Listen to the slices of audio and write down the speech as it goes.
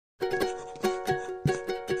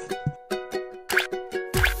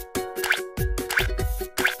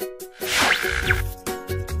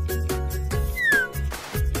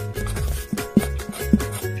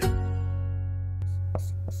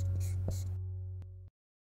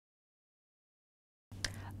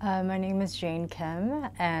My name is Jane Kim,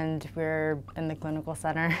 and we're in the clinical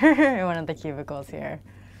center in one of the cubicles here.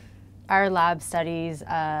 Our lab studies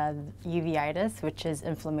uveitis, which is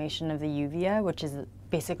inflammation of the uvea, which is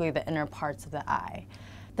basically the inner parts of the eye.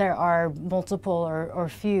 There are multiple or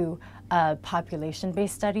few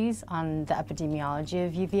population-based studies on the epidemiology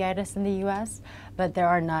of uveitis in the U.S., but there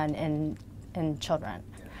are none in children.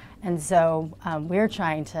 And so we're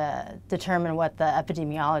trying to determine what the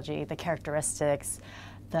epidemiology, the characteristics,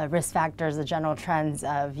 the risk factors, the general trends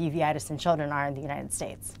of uveitis in children are in the United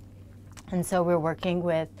States. And so we're working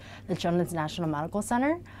with the Children's National Medical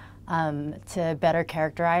Center to better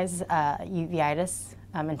characterize uveitis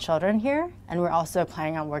in children here. And we're also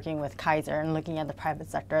planning on working with Kaiser and looking at the private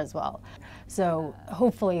sector as well. So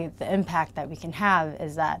hopefully the impact that we can have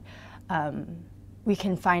is that we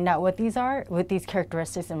can find out what these are, what these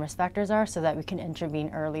characteristics and risk factors are, so that we can intervene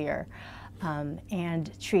earlier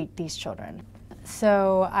and treat these children.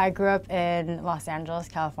 So I grew up in Los Angeles,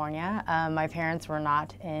 California. My parents were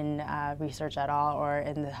not in research at all or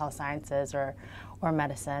in the health sciences or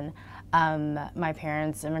medicine. My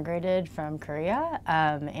parents immigrated from Korea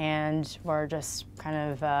and were just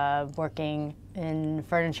kind of working in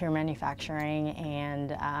furniture manufacturing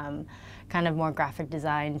and kind of more graphic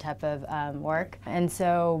design type of work. And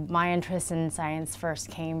so my interest in science first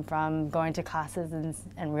came from going to classes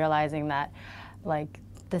and realizing that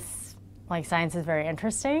science is very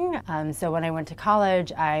interesting. So when I went to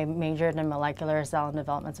college, I majored in molecular cell and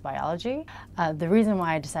developmental biology. The reason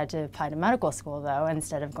why I decided to apply to medical school, though,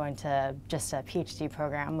 instead of going to just a PhD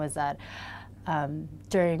program, was that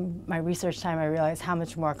during my research time, I realized how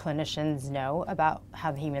much more clinicians know about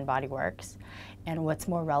how the human body works and what's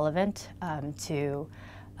more relevant to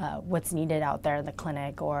what's needed out there in the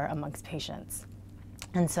clinic or amongst patients.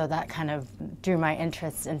 And so that kind of drew my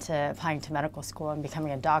interest into applying to medical school and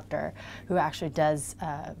becoming a doctor who actually does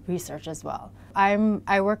research as well.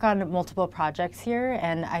 I work on multiple projects here,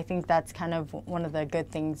 and I think that's kind of one of the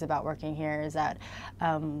good things about working here is that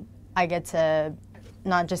I get to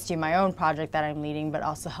not just do my own project that I'm leading, but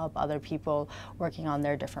also help other people working on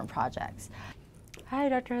their different projects. Hi,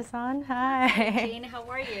 Dr. Hassan. Hi. Hi, Jane. How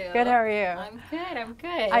are you? Good. How are you? I'm good. I'm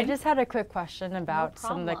good. I just had a quick question about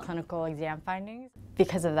some of the clinical exam findings.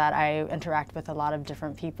 Because of that, I interact with a lot of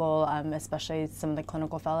different people, especially some of the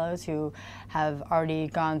clinical fellows who have already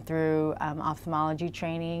gone through ophthalmology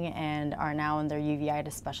training and are now in their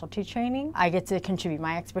uveitis specialty training. I get to contribute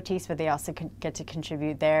my expertise, but they also get to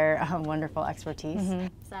contribute their wonderful expertise.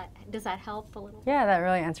 Mm-hmm. Does that help a little? Yeah, that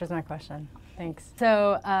really answers my question. Thanks.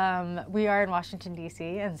 So we are in Washington,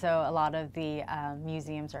 D.C., and so a lot of the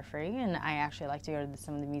museums are free, and I actually like to go to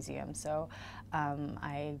some of the museums. So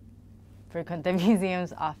I frequent the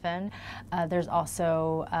museums often. There's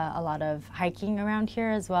also a lot of hiking around here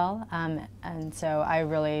as well, and so I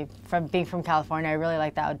really, being from California, I really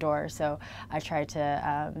like the outdoors, so I try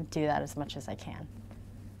to do that as much as I can.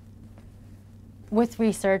 With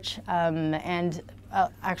research and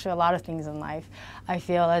actually a lot of things in life, I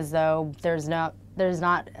feel as though there's not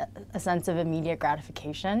a sense of immediate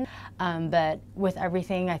gratification, but with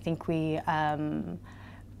everything, I think we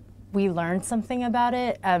learn something about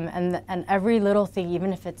it, and every little thing,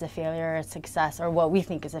 even if it's a failure or a success, or what we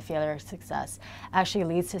think is a failure or success, actually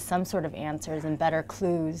leads to some sort of answers and better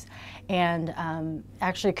clues, and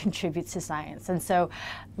actually contributes to science. And so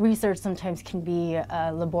research sometimes can be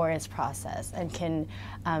a laborious process and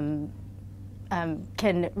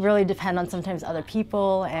can really depend on sometimes other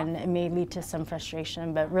people, and it may lead to some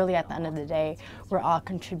frustration, but really at the end of the day, we're all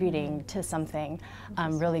contributing to something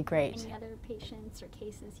really great. Any other patients or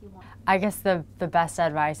cases you want? I guess the best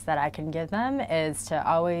advice that I can give them is to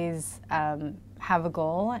always have a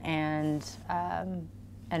goal and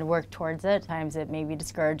work towards it. Sometimes it may be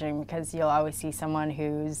discouraging because you'll always see someone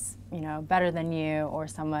who's better than you, or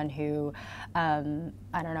someone who I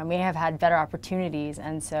don't know, may have had better opportunities,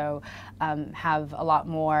 and so have a lot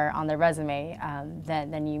more on their resume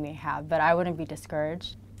than you may have. But I wouldn't be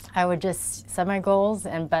discouraged. I would just set my goals,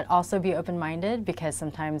 but also be open-minded, because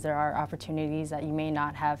sometimes there are opportunities that you may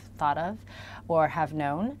not have thought of or have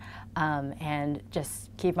known, and just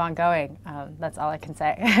keep on going. That's all I can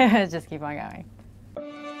say. Just keep on going.